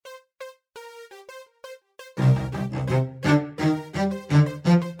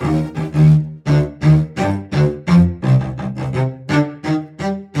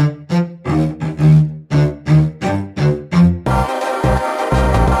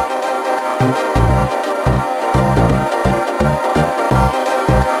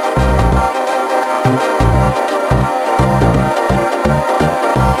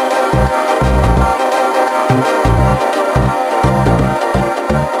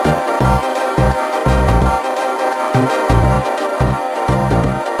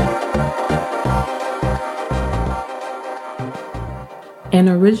An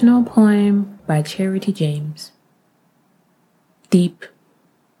original poem by Charity James. Deep.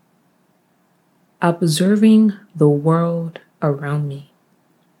 Observing the world around me.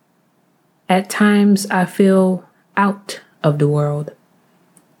 At times I feel out of the world,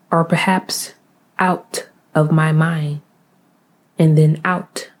 or perhaps out of my mind, and then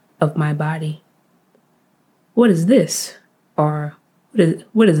out of my body. What is this? Or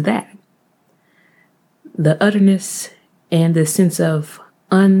what is that? The otherness and the sense of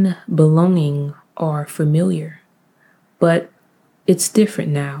unbelonging are familiar, but it's different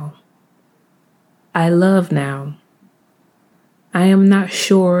now. I love now. I am not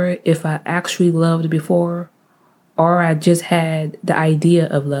sure if I actually loved before or I just had the idea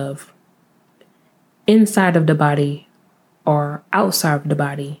of love. Inside of the body or outside of the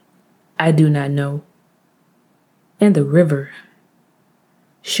body, I do not know. And the river.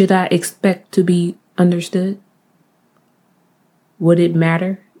 Should I expect to be understood? Would it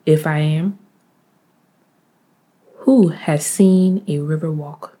matter if I am? Who has seen a river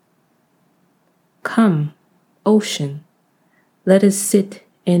walk? Come, ocean, let us sit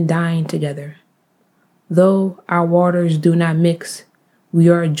and dine together. Though our waters do not mix, we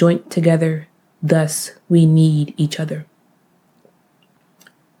are joined together, thus we need each other.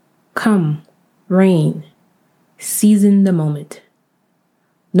 Come, rain, season the moment.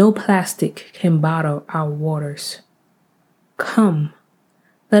 No plastic can bottle our waters. Come,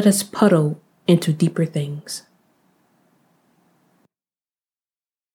 let us puddle into deeper things.